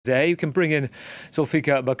Today, you can bring in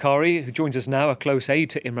Zulphiqar Bukhari, who joins us now, a close aide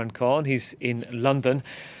to Imran Khan. He's in London.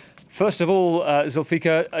 First of all,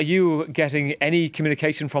 Zulphiqar, are you getting any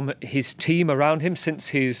communication from his team around him since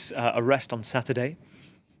his arrest on Saturday?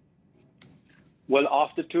 Well,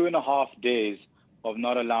 after 2.5 days of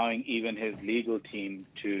not allowing even his legal team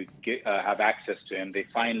to have access to him, they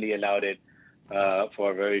finally allowed it for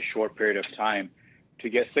a very short period of time to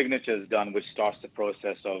get signatures done, which starts the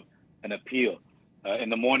process of an appeal.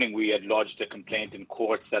 In the morning, we had lodged a complaint in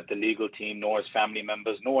courts that the legal team, nor his family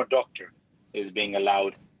members, nor a doctor is being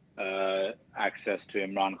allowed access to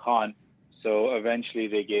Imran Khan. So eventually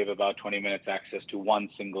they gave about 20 minutes access to one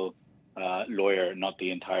single lawyer, not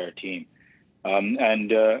the entire team.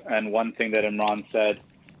 And one thing that Imran said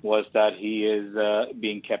was that he is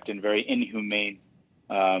being kept in very inhumane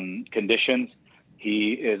conditions.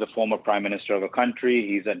 He is a former prime minister of a country.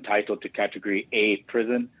 He's entitled to Category A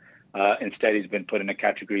prison. Instead, he's been put in a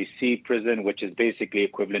Category C prison, which is basically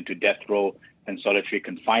equivalent to death row and solitary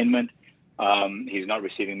confinement. He's not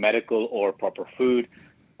receiving medical or proper food.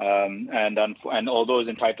 And although his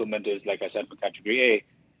entitlement is, like I said, for Category A,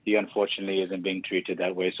 he unfortunately isn't being treated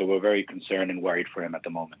that way. So we're very concerned and worried for him at the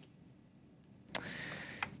moment.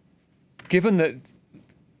 Given that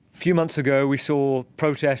a few months ago we saw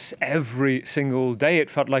protests every single day, it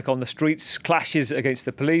felt like on the streets, clashes against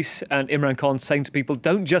the police, and Imran Khan saying to people,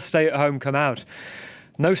 don't just stay at home, come out.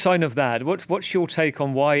 No sign of that. What's your take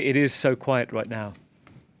on why it is so quiet right now?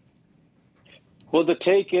 Well, the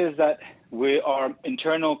take is that our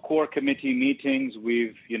internal core committee meetings,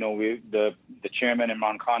 the chairman,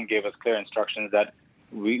 Imran Khan, gave us clear instructions that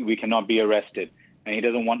we cannot be arrested. And he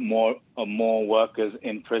doesn't want more workers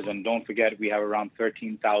in prison. Don't forget, we have around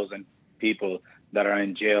 13,000 people that are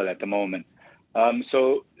in jail at the moment.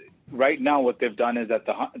 So right now, what they've done is that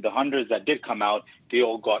the hundreds that did come out, they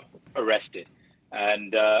all got arrested.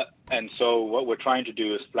 And so what we're trying to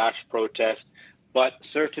do is flash protest. But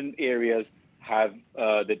certain areas have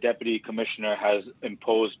the deputy commissioner has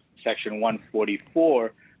imposed Section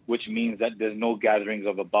 144, which means that there's no gatherings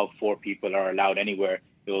of above 4 people are allowed anywhere.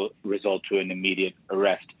 It will result to an immediate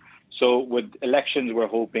arrest. So with elections, we're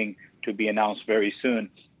hoping to be announced very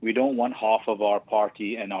soon. We don't want half of our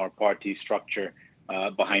party and our party structure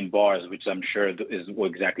behind bars, which I'm sure is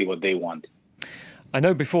exactly what they want. I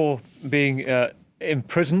know before being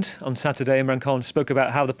imprisoned on Saturday, Imran Khan spoke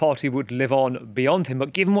about how the party would live on beyond him.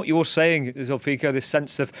 But given what you're saying, Zulphiqar, this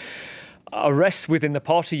sense of arrests within the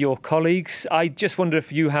party, your colleagues, I just wonder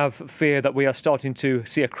if you have fear that we are starting to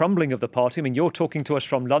see a crumbling of the party. I mean, you're talking to us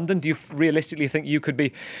from London. Do you realistically think you could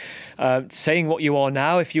be saying what you are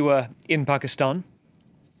now if you were in Pakistan?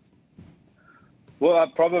 Well,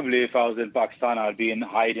 probably if I was in Pakistan, I'd be in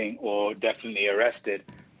hiding or definitely arrested.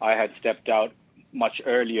 I had stepped out much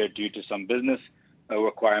earlier due to some business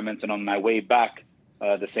requirements, and on my way back,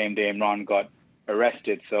 the same day Imran got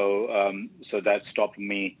arrested, so that stopped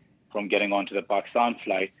me from getting onto the Pakistan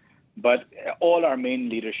flight. But all our main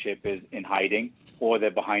leadership is in hiding or they're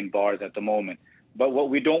behind bars at the moment. But what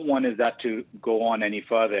we don't want is that to go on any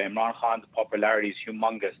further. Imran Khan's popularity is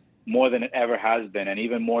humongous, more than it ever has been, and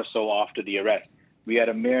even more so after the arrest. We had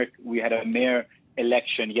a mayor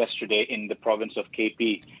election yesterday in the province of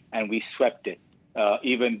KP, and we swept it,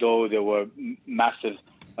 even though there were massive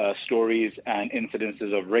stories and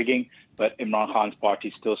incidences of rigging, but Imran Khan's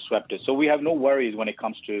party still swept it. So we have no worries when it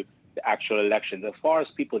comes to the actual elections. As far as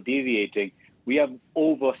people deviating, we have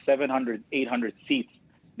over 700, 800 seats.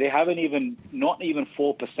 They not even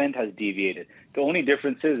 4% has deviated. The only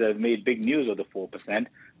difference is they've made big news of the 4%,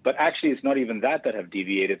 but actually it's not even that have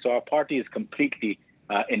deviated. So our party is completely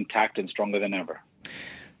intact and stronger than ever.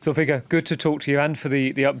 Zulphiqar, good to talk to you, and for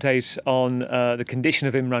the update on the condition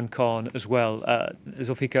of Imran Khan as well.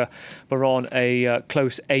 Zulphiqar Bukhari, a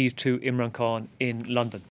close aide to Imran Khan in London.